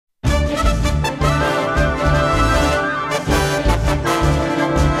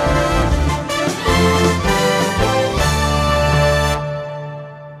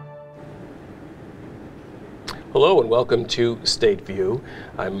Hello and welcome to State View.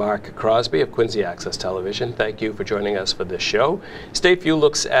 I'm Mark Crosby of Quincy Access Television. Thank you for joining us for this show. State View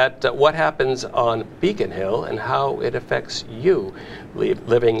looks at what happens on Beacon Hill and how it affects you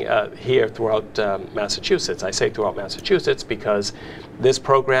living here throughout Massachusetts. I say throughout Massachusetts because this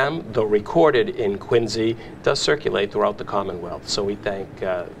program, though recorded in Quincy, does circulate throughout the Commonwealth. So we thank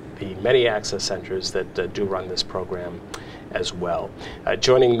the many access centers that do run this program as well.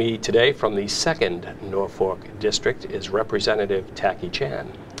 Joining me today from the 2nd Norfolk District is Representative Tackey Chan.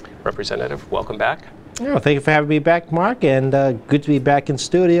 Representative, welcome back. Oh, thank you for having me back, Mark, and good to be back in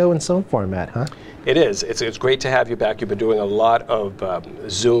studio in some format, huh? It is. It's great to have you back. You've been doing a lot of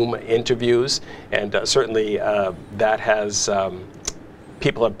Zoom interviews, and certainly that has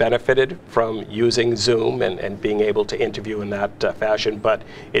people have benefited from using Zoom and being able to interview in that fashion, but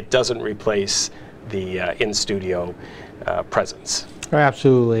it doesn't replace the in-studio presence. Oh,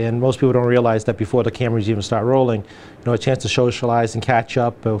 absolutely, and most people don't realize that before the cameras even start rolling, a chance to socialize and catch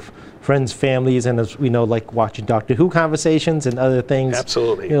up with friends, families, and as we know, like watching Doctor Who conversations and other things.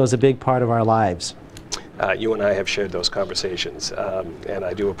 Absolutely. Is a big part of our lives. You and I have shared those conversations, and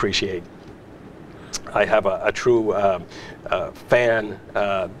I do appreciate. I have a true fan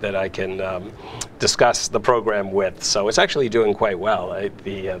that I can discuss the program with, so it's actually doing quite well.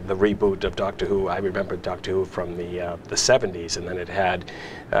 The reboot of Doctor Who, I remember Doctor Who from the 70s, and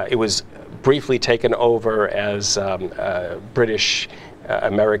then it was briefly taken over as a British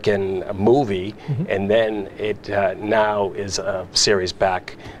American movie, and then it now is a series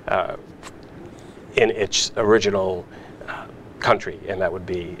back in its original country, and that would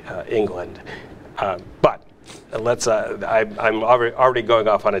be England. But let's, I'm already going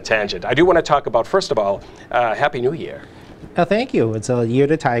off on a tangent. I do want to talk about, first of all, Happy New Year. Thank you. It's a year of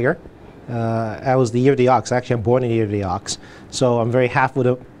the tiger. I was the year of the ox. Actually, I'm born in the year of the ox. So I'm very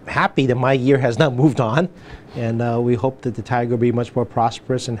happy that my year has not moved on. And we hope that the tiger will be much more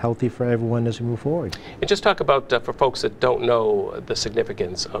prosperous and healthy for everyone as we move forward. And just talk about, for folks that don't know, the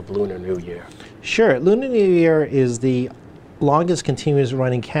significance of Lunar New Year. Sure. Lunar New Year is the longest continuous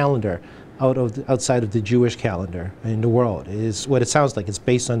running calendar outside of the Jewish calendar in the world. It is what it sounds like. It's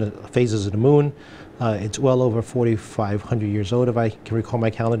based on the phases of the moon. It's well over 4,500 years old, if I can recall my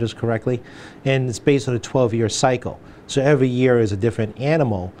calendars correctly. And it's based on a 12-year cycle. So every year is a different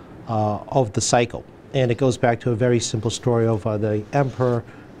animal of the cycle. And it goes back to a very simple story of the emperor,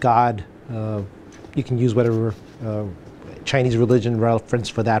 God. You can use whatever Chinese religion reference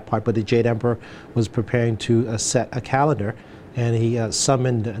for that part, but the Jade Emperor was preparing to set a calendar. And he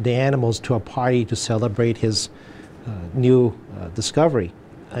summoned the animals to a party to celebrate his new discovery.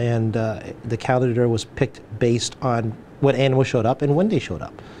 And the calendar was picked based on what animals showed up and when they showed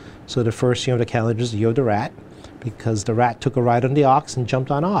up. So the first year of the calendar is the year of the rat, because the rat took a ride on the ox and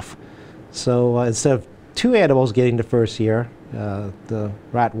jumped on off. So instead of two animals getting the first year, the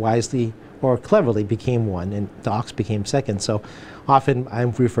rat wisely or cleverly became one, and the ox became second. So often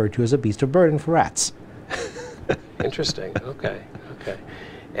I'm referred to as a beast of burden for rats. Interesting. Okay.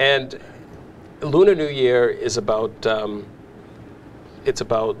 And Lunar New Year is about it's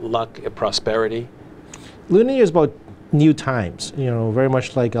about luck and prosperity. Lunar New Year is about new times. Very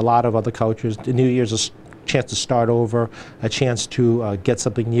much like a lot of other cultures. The New Year is a chance to start over, a chance to get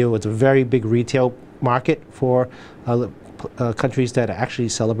something new. It's a very big retail market for countries that actually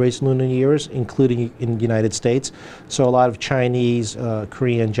celebrate Lunar New Years, including in the United States. So a lot of Chinese,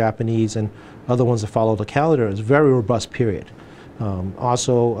 Korean, Japanese, and other ones that follow the calendar. It's a very robust period. You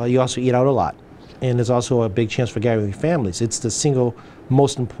also eat out a lot, and there's also a big chance for gathering families. It's the single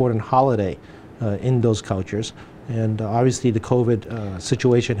most important holiday in those cultures. And obviously the COVID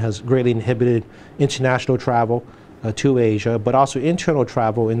situation has greatly inhibited international travel to Asia, but also internal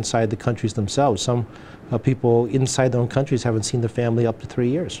travel inside the countries themselves. Some people inside their own countries haven't seen the family up to 3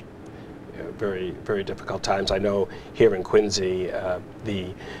 years. Yeah, very, very difficult times. I know here in Quincy,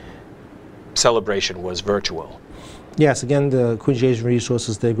 the celebration was virtual. Yes, again, the Quincy Asian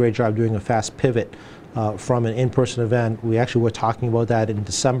Resources did a great job doing a fast pivot from an in-person event. We actually were talking about that in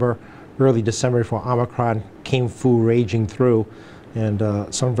December, early December, before Omicron came raging through, and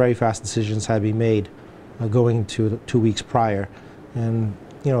some very fast decisions had to be made going to 2 weeks prior. And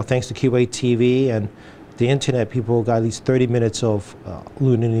thanks to QA TV and the internet, people got at least 30 minutes of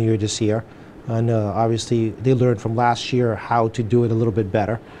Lunar New Year this year. And obviously, they learned from last year how to do it a little bit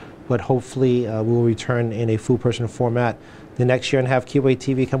better. But hopefully, we'll return in a full person format the next year and have QA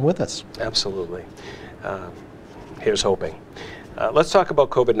TV come with us. Absolutely. Here's hoping. Let's talk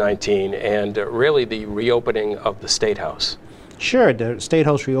about COVID-19 and really the reopening of the State House. Sure. The State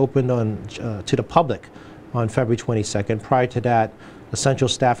House reopened to the public on February 22nd. Prior to that, essential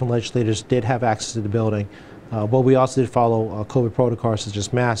staff and legislators did have access to the building. But we also did follow COVID protocols such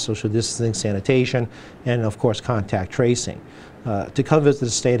as masks, social distancing, sanitation, and of course contact tracing. To come visit the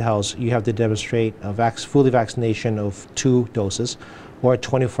State House, you have to demonstrate a fully vaccination of 2 doses or a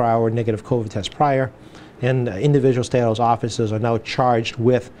 24-hour negative COVID test prior. And individual State House officers are now charged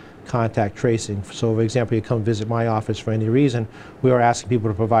with contact tracing. So, for example, you come visit my office for any reason, we are asking people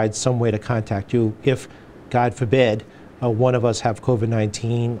to provide some way to contact you if, God forbid, one of us have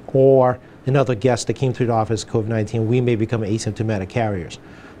COVID-19 or another guest that came through the office COVID-19, we may become asymptomatic carriers.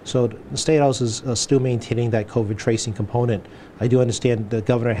 So the State House is still maintaining that COVID tracing component. I do understand the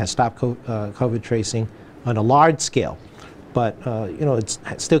governor has stopped COVID tracing on a large scale, but you know, it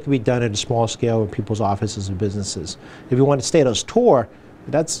still can be done at a small scale in people's offices and businesses. If you want a State House tour,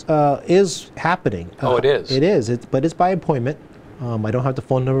 that's is happening. Oh, it is? It is, but it's by appointment. I don't have the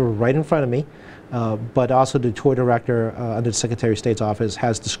phone number right in front of me, but also the tour director under the Secretary of State's office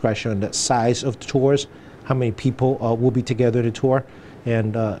has discretion on the size of the tours, how many people will be together to tour.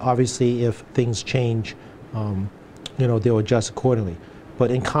 And obviously, if things change, you know, they'll adjust accordingly. But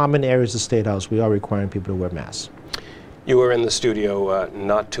in common areas of the State House, we are requiring people to wear masks. You were in the studio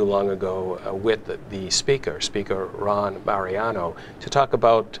not too long ago with the Speaker Ron Mariano, to talk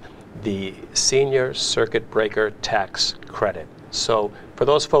about the Senior Circuit Breaker Tax Credit. So for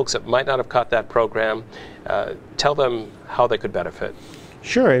those folks that might not have caught that program, tell them how they could benefit.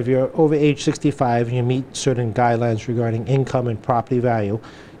 Sure, if you're over age 65 and you meet certain guidelines regarding income and property value,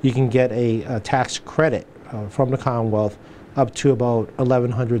 you can get a tax credit from the Commonwealth up to about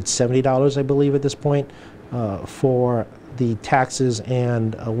 $1,170, I believe, at this point, for the taxes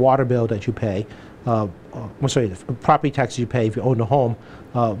and water bill that you pay. I'm sorry, the property taxes you pay if you own a home.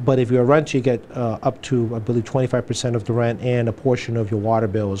 But if you're a renter, you get up to, I believe, 25% of the rent and a portion of your water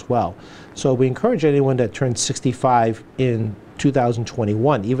bill as well. So we encourage anyone that turns 65 in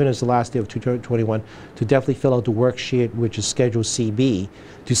 2021, even as the last day of 2021, to definitely fill out the worksheet, which is Schedule CB,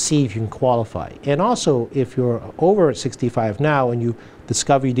 to see if you can qualify. And also, if you're over 65 now and you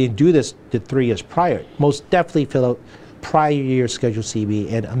discover you didn't do this the 3 years prior, most definitely fill out prior year Schedule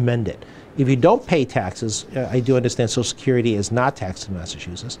CB and amend it. If you don't pay taxes, I do understand Social Security is not taxed in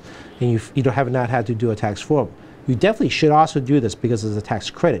Massachusetts, and you have not had to do a tax form. You definitely should also do this because it's a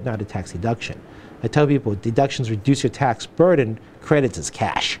tax credit, not a tax deduction. I tell people deductions reduce your tax burden, credits is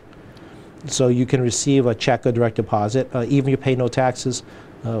cash. So you can receive a check or direct deposit, even if you pay no taxes,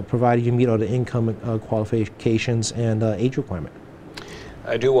 provided you meet all the income qualifications and age requirement.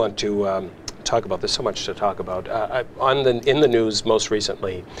 I do want to talk about, there's so much to talk about. In the news most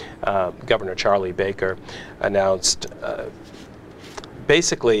recently, Governor Charlie Baker announced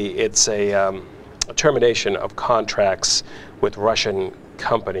basically it's a termination of contracts with Russian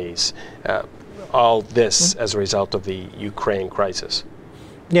companies. All this as a result of the Ukraine crisis.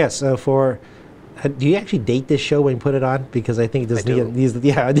 Yes, do you actually date this show when you put it on? Because I think there's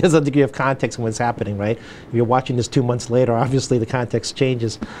a degree of context in what's happening, right? If you're watching this 2 months later, obviously the context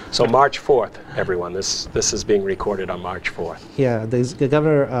changes. So March 4th, everyone. This is being recorded on March 4th. Yeah, the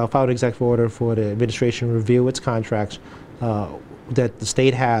governor filed an executive order for the administration to review its contracts that the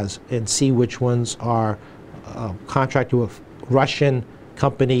state has and see which ones are contracted with Russian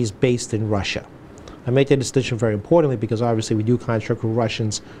companies based in Russia. I make that distinction very importantly because obviously we do contract with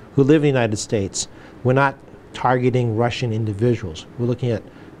Russians who live in the United States. We're not targeting Russian individuals. We're looking at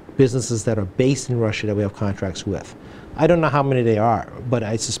businesses that are based in Russia that we have contracts with. I don't know how many they are, but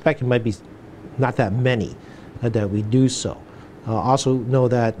I suspect it might be not that many that we do so. Also know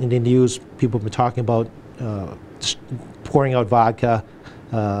that in the news, people have been talking about pouring out vodka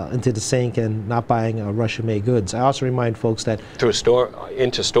into the sink and not buying Russian-made goods. I also remind folks that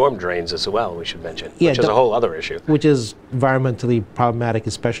into storm drains as well, we should mention, which is a whole other issue. Which is environmentally problematic,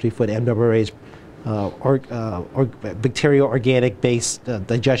 especially for the MWRA's bacterial organic-based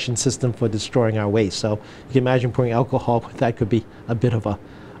digestion system for destroying our waste. So you can imagine pouring alcohol, that could be a bit of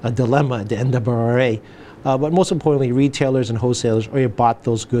a dilemma at the MWRA. But most importantly, retailers and wholesalers already bought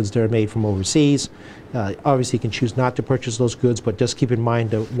those goods that are made from overseas. Obviously, you can choose not to purchase those goods, but just keep in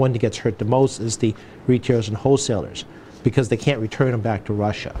mind the one that gets hurt the most is the retailers and wholesalers because they can't return them back to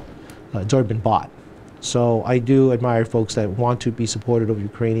Russia. It's already been bought. So I do admire folks that want to be supportive of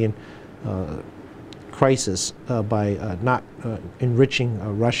Ukrainian crisis by not enriching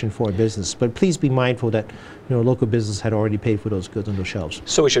Russian foreign business. But please be mindful that local business had already paid for those goods on those shelves.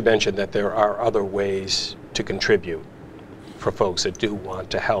 So we should mention that there are other ways to contribute for folks that do want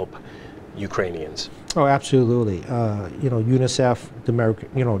to help Ukrainians. Oh, absolutely. UNICEF,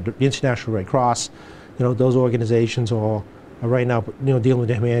 the International Red Cross, those organizations are right now dealing with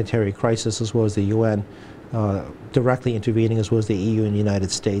the humanitarian crisis as well as the UN, directly intervening as well as the EU and the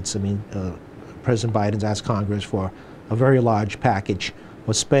United States. I mean, President Biden's asked Congress for a very large package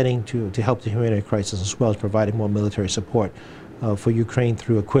of spending to help the humanitarian crisis, as well as providing more military support for Ukraine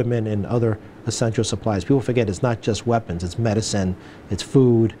through equipment and other essential supplies. People forget it's not just weapons, it's medicine, it's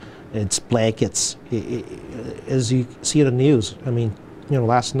food, it's blankets. As you see in the news, I mean,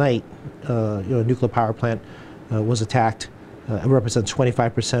 last night, a nuclear power plant was attacked. It represents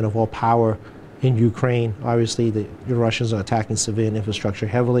 25% of all power in Ukraine. Obviously, the Russians are attacking civilian infrastructure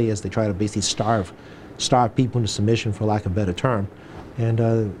heavily as they try to basically starve people into submission, for lack of a better term. And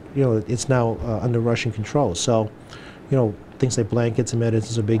it's now under Russian control. So, things like blankets and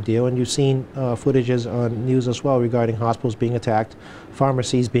medicines is a big deal. And you've seen footages on news as well regarding hospitals being attacked,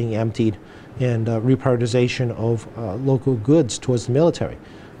 pharmacies being emptied, and reprioritization of local goods towards the military.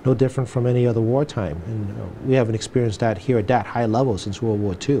 No different from any other wartime. And we haven't experienced that here at that high level since World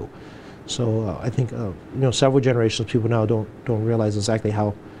War II. So I think several generations of people now don't realize exactly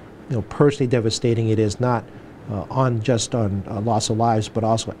how personally devastating it is, not just on loss of lives, but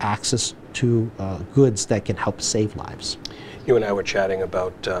also access to goods that can help save lives. You and I were chatting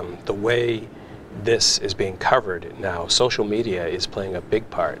about the way this is being covered now. Social media is playing a big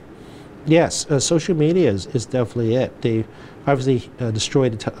part. Yes, social media is definitely it. They obviously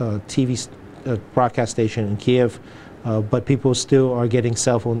destroyed the TV broadcast station in Kiev, but people still are getting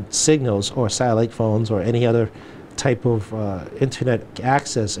cell phone signals or satellite phones or any other type of internet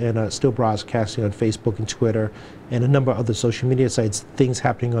access, and still broadcasting on Facebook and Twitter and a number of other social media sites, things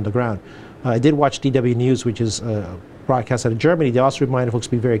happening on the ground. I did watch DW News, which is broadcast out of Germany. They also reminded folks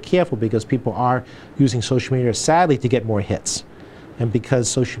to be very careful because people are using social media, sadly, to get more hits. And because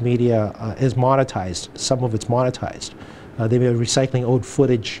social media is monetized, some of it's monetized, they may be recycling old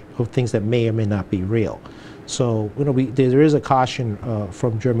footage of things that may or may not be real. So there is a caution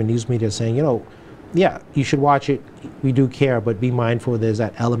from German news media saying, yeah, you should watch it. We do care, but be mindful there's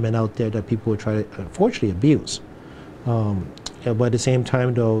that element out there that people will try to, unfortunately, abuse. But at the same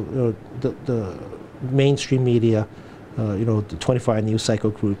time, though, the mainstream media, the 24-hour news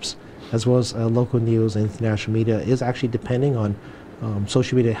cycle groups, as well as local news and international media, is actually depending on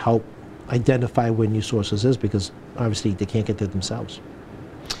social media to help identify where news sources is, because obviously they can't get there themselves.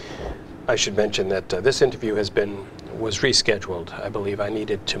 I should mention that this interview was rescheduled. I believe I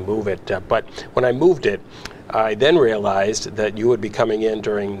needed to move it, but when I moved it, I then realized that you would be coming in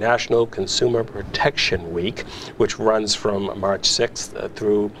during National Consumer Protection Week, which runs from March 6th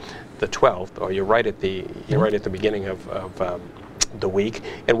through the 12th, or you're right at the beginning of the week.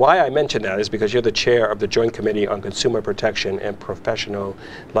 And why I mention that is because you're the chair of the Joint Committee on Consumer Protection and Professional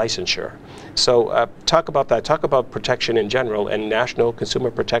Licensure. So talk about that. Talk about protection in general and National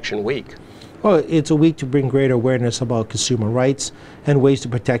Consumer Protection Week. Well, it's a week to bring greater awareness about consumer rights and ways to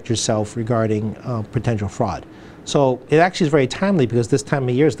protect yourself regarding potential fraud. So it actually is very timely because this time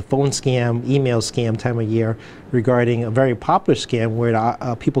of year is the phone scam, email scam time of year regarding a very popular scam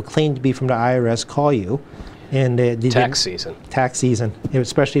where people claim to be from the IRS, call you, and tax season. Tax season,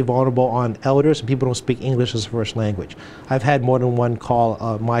 especially vulnerable on elders and people who don't speak English as a first language. I've had more than one call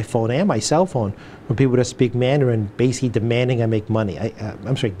on my phone and my cell phone from people that speak Mandarin, basically demanding I make money.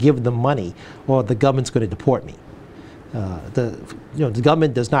 I'm sorry, give them money, or the government's going to deport me. The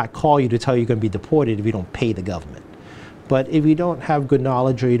government does not call you to tell you you're going to be deported if you don't pay the government. But if you don't have good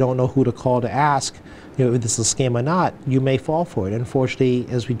knowledge or you don't know who to call to ask, if this is a scam or not, you may fall for it. Unfortunately,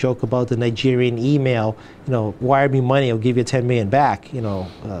 as we joke about the Nigerian email, wire me money, I'll give you 10 million back.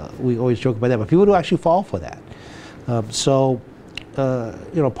 We always joke about that, but people do actually fall for that. Part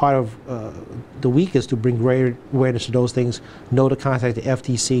of the week is to bring greater awareness to those things, know to contact the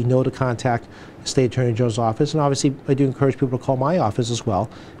FTC, know to contact the State Attorney General's office, and obviously I do encourage people to call my office as well.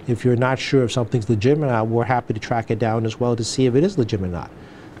 If you're not sure if something's legitimate or not, we're happy to track it down as well to see if it is legitimate or not.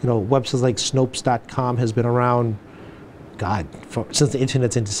 Websites like Snopes.com has been around, since the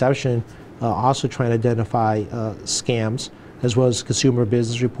internet's inception, also trying to identify scams, as well as Consumer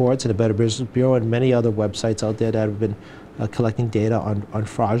Business Reports and the Better Business Bureau and many other websites out there that have been collecting data on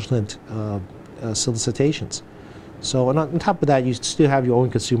fraudulent solicitations. So on top of that, you still have your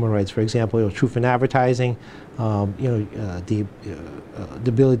own consumer rights. For example, truth in advertising, the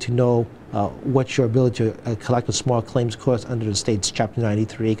ability to know what's your ability to collect a small claims cost under the state's Chapter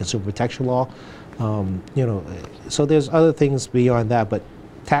 93 Consumer Protection Law. So there's other things beyond that, but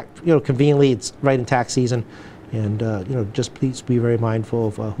conveniently it's right in tax season, and just please be very mindful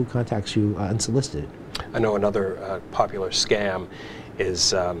of who contacts you unsolicited. I know another popular scam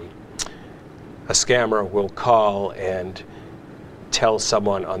is a scammer will call and tell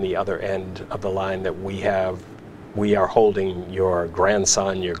someone on the other end of the line that we are holding your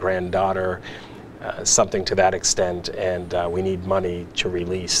grandson, your granddaughter, something to that extent, and we need money to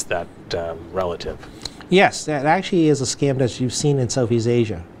release that relative. Yes, that actually is a scam that you've seen in Southeast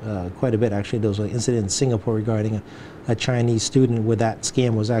Asia quite a bit. Actually, there was an incident in Singapore regarding a Chinese student where that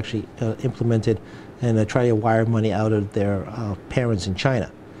scam was actually implemented, and trying to wire money out of their parents in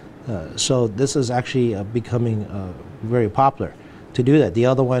China. So this is actually becoming very popular to do that. The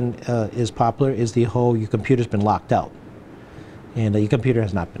other one is popular is the whole your computer's been locked out, and your computer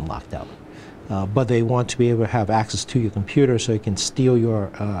has not been locked out. But they want to be able to have access to your computer so you can steal your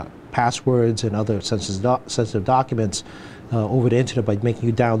passwords and other sensitive documents over the internet by making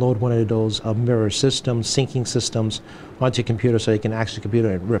you download one of those mirror systems, syncing systems onto your computer so you can access your computer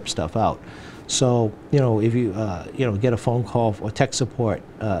and rip stuff out. So, if you, get a phone call or tech support,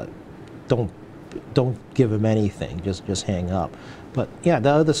 don't give them anything, just hang up. But yeah,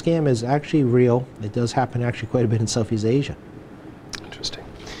 the other scam is actually real. It does happen actually quite a bit in Southeast Asia. Interesting.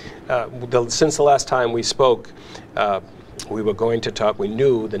 Since the last time we spoke, we were going to talk, we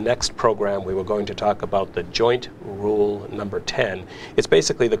knew the next program we were going to talk about the Joint Rule number 10. It's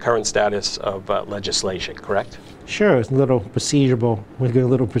basically the current status of legislation, correct? Sure, it's a little procedural,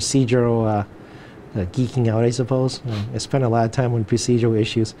 geeking out, I suppose. I spent a lot of time on procedural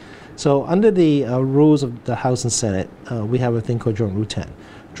issues. So under the rules of the House and Senate, we have a thing called Joint Rule 10.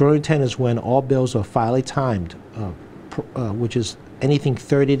 Joint Rule 10 is when all bills are finally timed, which is anything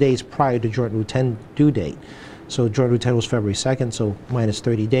 30 days prior to Joint Rule 10 due date. So Joint Rule 10 was February 2nd, so minus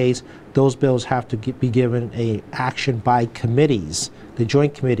 30 days. Those bills have to be given a action by committees, the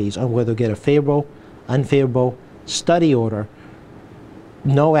joint committees, on whether to get a favorable, unfavorable, study order,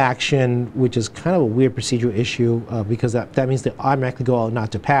 no action, which is kind of a weird procedural issue because that means they automatically go out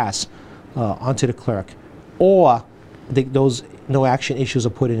not to pass onto the clerk, or those no action issues are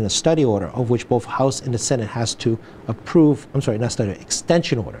put in a study order, of which both House and the Senate has to approve, I'm sorry, not study,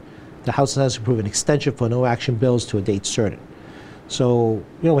 extension order. The House has to approve an extension for no action bills to a date certain. So,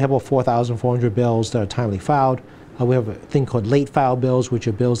 we have about 4,400 bills that are timely filed. We have a thing called late file bills, which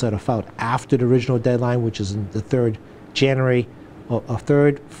are bills that are filed after the original deadline, which is in the third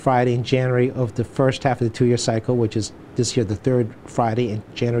Friday in January of the first half of the 2-year cycle, which is this year the third Friday in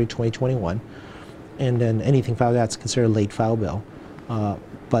January 2021. And then anything filed that's considered a late file bill.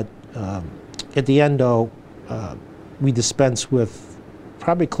 But at the end, though, we dispense with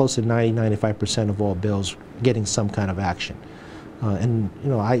probably close to 90–95% of all bills getting some kind of action. And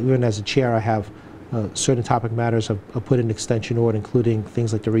even as a chair, I have certain topic matters I've put in extension order, including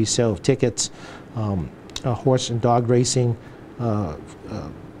things like the resale of tickets, horse and dog racing,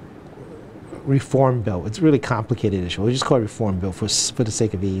 reform bill. It's a really complicated issue. We just call it reform bill for the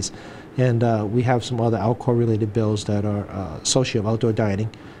sake of ease. And we have some other alcohol-related bills that are associated with outdoor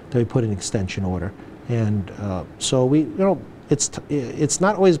dining that we put in extension order. And so we, it's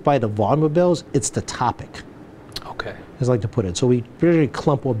not always by the volume of bills, it's the topic. Okay. As I like to put it. So we usually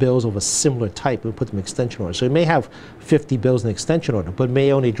clump all bills of a similar type and put them in extension order. So we may have 50 bills in extension order, but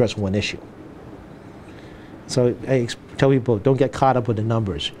may only address one issue. So I tell people, don't get caught up with the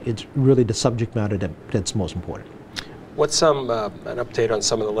numbers. It's really the subject matter that's most important. What's an update on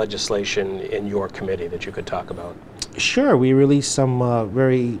some of the legislation in your committee that you could talk about? Sure. We released some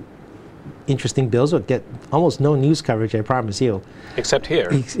very interesting bills that get almost no news coverage, I promise you. Except here.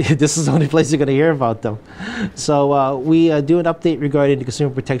 This is the only place you're going to hear about them. So we do an update regarding the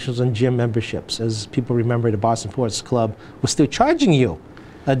consumer protections on gym memberships. As people remember, the Boston Sports Club was still charging you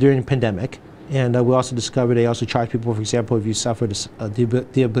during the pandemic. And we also discovered they also charge people, for example, if you suffered a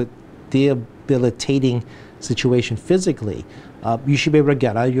debilitating situation physically, you should be able to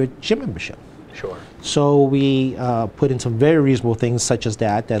get out of your gym membership. Sure. So we put in some very reasonable things such as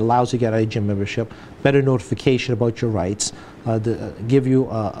that allows you to get out of your gym membership, better notification about your rights, give you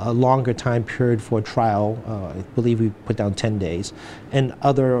a longer time period for trial. I believe we put down 10 days, and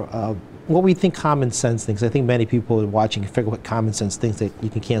other what we think common sense things. I think many people watching can figure out what common sense things that you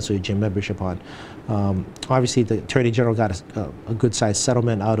can cancel your gym membership on. Obviously, the Attorney General got a good-sized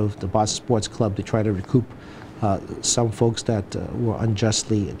settlement out of the Boston Sports Club to try to recoup some folks that were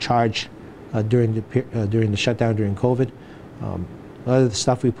unjustly charged during the shutdown during COVID. Other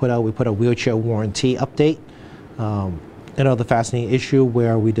stuff we put out a wheelchair warranty update. Another fascinating issue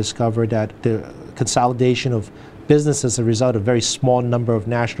where we discovered that the consolidation of business as a result of a very small number of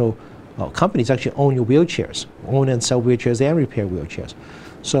national companies actually own your wheelchairs, own and sell wheelchairs and repair wheelchairs.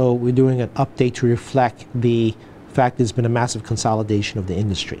 So we're doing an update to reflect the fact there's been a massive consolidation of the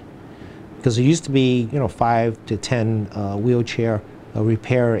industry. Because there used to be 5 to 10 wheelchair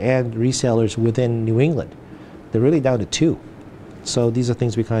repair and resellers within New England. They're really down to 2. So these are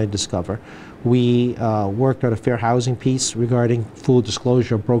things we kind of discover. We worked on a fair housing piece regarding full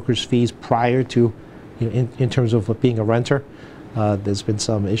disclosure of broker's fees prior to, in terms of being a renter. There's been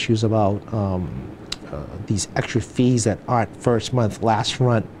some issues about these extra fees that aren't first month, last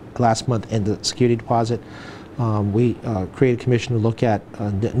month, and the security deposit. We created a commission to look at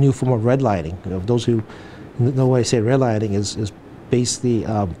the new form of redlining. Those who know why I say redlining is basically,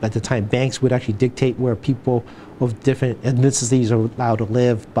 at the time, banks would actually dictate where people of different ethnicities are allowed to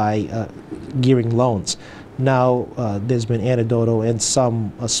live by gearing loans. Now, there's been anecdotal and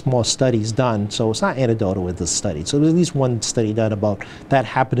some small studies done, so it's not anecdotal with this study. So there's at least one study done about that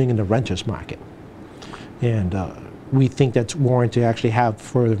happening in the renters market. And we think that's warranted to actually have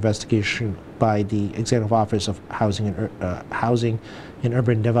further investigation by the Executive Office of Housing and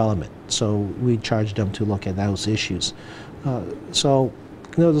Urban Development. So we charged them to look at those issues. So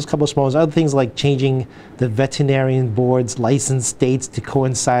there's a couple of small ones. Other things like changing the veterinarian board's license dates to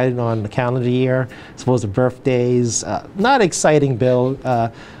coincide on the calendar year, as opposed to birthdays. Not exciting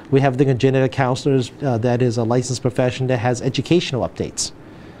bill. We have the genetic counselors, that is a licensed profession that has educational updates.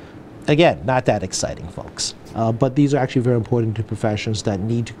 Again, not that exciting, folks. But these are actually very important to professions that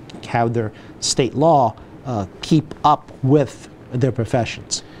need to have their state law keep up with their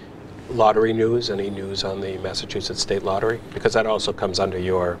professions. Lottery news, any news on the Massachusetts State Lottery? Because that also comes under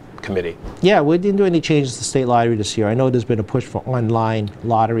your committee. Yeah, we didn't do any changes to the state lottery this year. I know there's been a push for online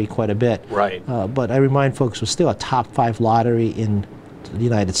lottery quite a bit. Right. But I remind folks, we're still a top 5 lottery in the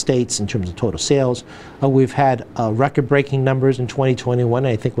United States in terms of total sales. We've had record-breaking numbers in 2021.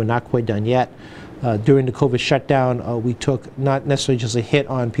 I think we're not quite done yet. During the COVID shutdown, we took not necessarily just a hit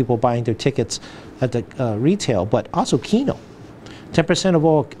on people buying their tickets at the retail, but also Keno. 10% of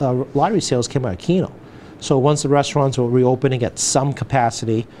all lottery sales came out of Keno. So once the restaurants were reopening at some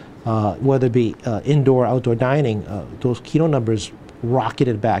capacity, whether it be indoor or outdoor dining, those Keno numbers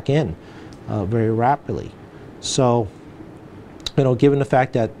rocketed back in very rapidly. So, given the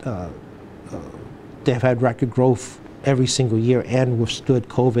fact that they've had record growth every single year and withstood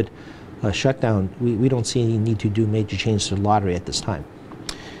COVID shutdown, we don't see any need to do major changes to the lottery at this time.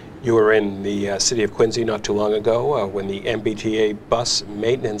 You were in the city of Quincy not too long ago when the MBTA bus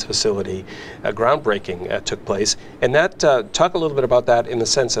maintenance facility groundbreaking took place. And that, talk a little bit about that in the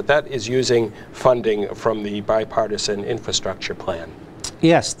sense that that is using funding from the bipartisan infrastructure plan.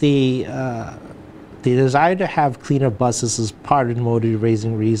 Yes, the desire to have cleaner buses is part of the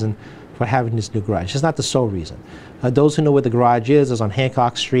motivating reason for having this new garage. It's not the sole reason. Those who know where the garage is on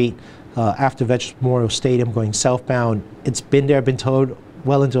Hancock Street, after Veterans Memorial Stadium going southbound. It's been there, been towed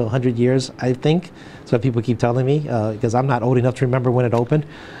well into 100 years, I think. That's what people keep telling me, because I'm not old enough to remember when it opened.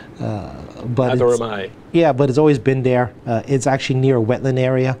 But neither am I. Yeah, but it's always been there. It's actually near a wetland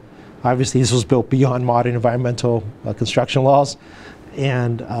area. Obviously, this was built beyond modern environmental construction laws,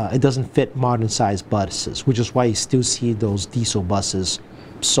 and it doesn't fit modern-sized buses, which is why you still see those diesel buses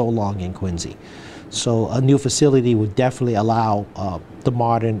so long in Quincy. So a new facility would definitely allow the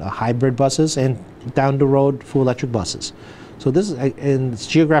modern hybrid buses and down the road full electric buses. So this is, and its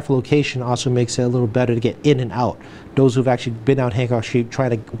geographic location also makes it a little better to get in and out. Those who've actually been out Hancock Street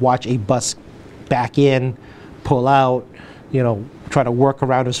trying to watch a bus back in, pull out, try to work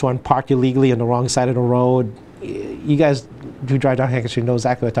around this one, park illegally on the wrong side of the road. You guys who drive down Hancock Street know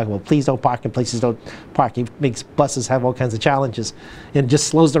exactly what I'm talking about. Please don't park in places don't park. It makes buses have all kinds of challenges. And it just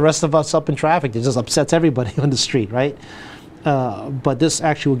slows the rest of us up in traffic. It just upsets everybody on the street, right? But this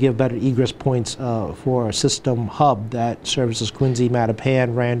actually will give better egress points for a system hub that services Quincy,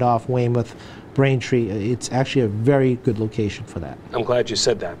 Mattapan, Randolph, Weymouth, Braintree. It's actually a very good location for that. I'm glad you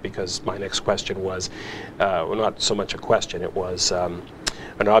said that, because my next question was, well, not so much a question, it was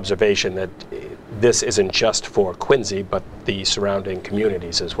an observation that this isn't just for Quincy, but the surrounding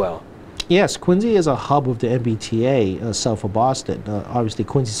communities as well. Yes, Quincy is a hub of the MBTA south of Boston. Obviously,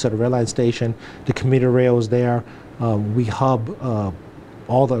 Quincy Southern Red Line Station, the commuter rail is there. We hub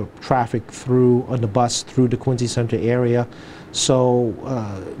all the traffic through on the bus through the Quincy Center area. So,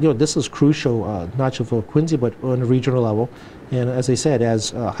 this is crucial, not just for Quincy, but on a regional level. And as I said,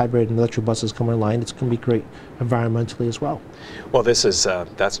 as hybrid and electric buses come online, it's going to be great environmentally as well. Well, this is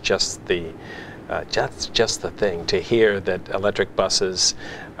that's just the thing. To hear that electric buses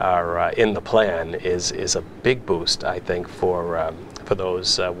are in the plan is a big boost, I think, for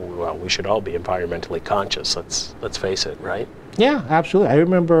those. Well, we should all be environmentally conscious. Let's face it, right? Yeah, absolutely. I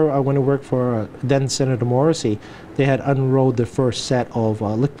remember when I worked for then Senator Morrissey, they had unrolled the first set of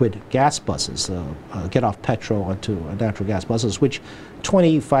liquid gas buses, get off petrol onto natural gas buses, which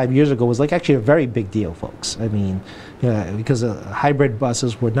 25 years ago was like actually a very big deal, folks. I mean, because hybrid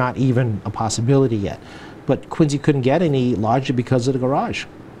buses were not even a possibility yet. but Quincy couldn't get any larger because of the garage.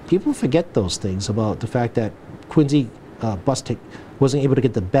 People forget those things about the fact that Quincy wasn't able to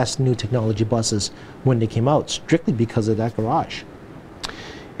get the best new technology buses when they came out, strictly because of that garage.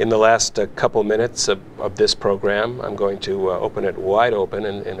 In the last couple minutes of this program, I'm going to open it wide open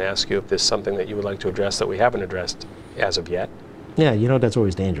and ask you if there's something that you would like to address that we haven't addressed as of yet. Yeah, you know, that's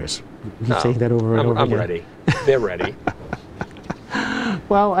always dangerous. You keep saying that over and over again. I'm ready. They're ready.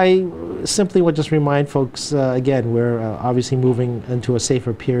 Well, I simply would just remind folks, again, we're obviously moving into a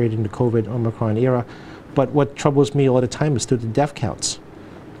safer period in the COVID Omicron era, but what troubles me all the time is still the death counts.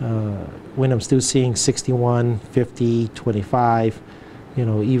 When I'm still seeing 61, 50, 25, you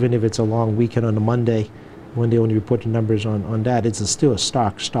know, even if it's a long weekend on a Monday, when they only report the numbers on that, it's still a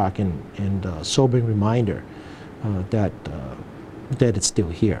stark and sobering reminder that it's still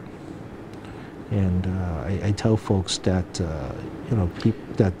here. And I tell folks that you know,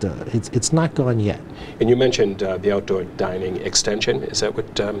 it's not gone yet. And you mentioned the outdoor dining extension. Is that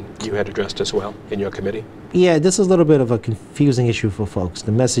what you had addressed as well in your committee? Yeah, this is a little bit of a confusing issue for folks.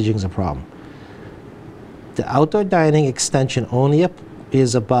 The messaging is a problem. The outdoor dining extension only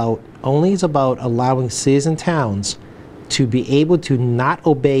is about allowing cities and towns to be able to not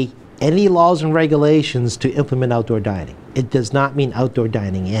obey any laws and regulations to implement outdoor dining. It does not mean outdoor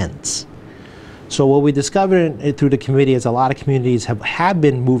dining ends. So what we discovered through the committee is a lot of communities have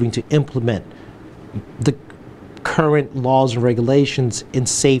been moving to implement the current laws and regulations in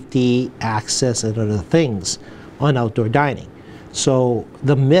safety, access, and other things on outdoor dining. So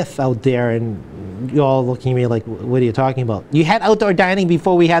the myth out there, and you all looking at me like, what are you talking about? You had outdoor dining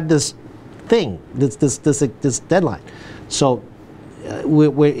before we had this thing, this deadline. So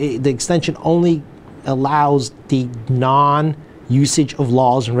the extension only allows the non-usage of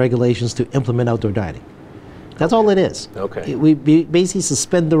laws and regulations to implement outdoor dining. That's all it is. Okay. We basically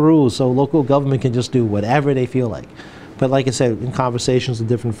suspend the rules so local government can just do whatever they feel like. But like I said, in conversations with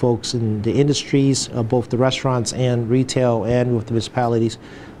different folks in the industries, both the restaurants and retail and with the municipalities,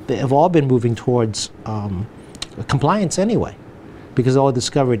 they have all been moving towards compliance anyway, because they all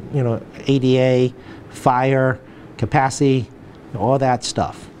discovered, you know, ADA, fire, capacity, all that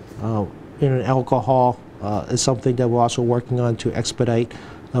stuff. Alcohol is something that we're also working on to expedite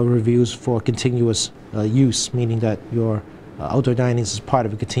reviews for continuous use, meaning that your outdoor dining is part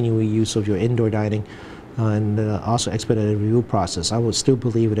of a continual use of your indoor dining, and also expedite the review process. I would still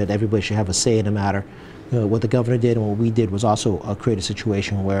believe that everybody should have a say in the matter. What the governor did and what we did was also create a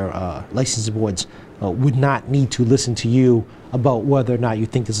situation where licensing boards would not need to listen to you about whether or not you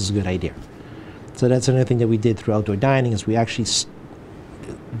think this is a good idea. So that's another thing that we did through outdoor dining, is we actually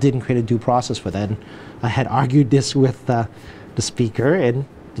didn't create a due process for that. And I had argued this with the speaker and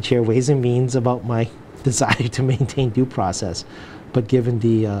the chair of Ways and Means about my desire to maintain due process. But given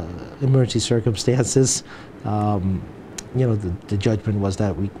the emergency circumstances, you know, the judgment was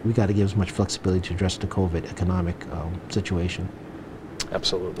that we got to give as much flexibility to address the COVID economic situation.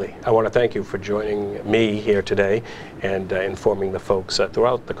 Absolutely. I want to thank you for joining me here today and informing the folks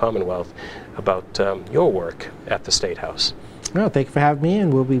throughout the Commonwealth about your work at the State House. No, thank you for having me,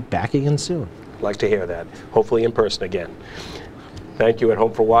 and we'll be back again soon. I'd like to hear that, hopefully in person again. Thank you at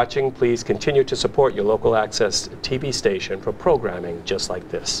home for watching. Please continue to support your local access TV station for programming just like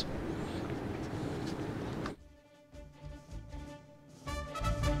this.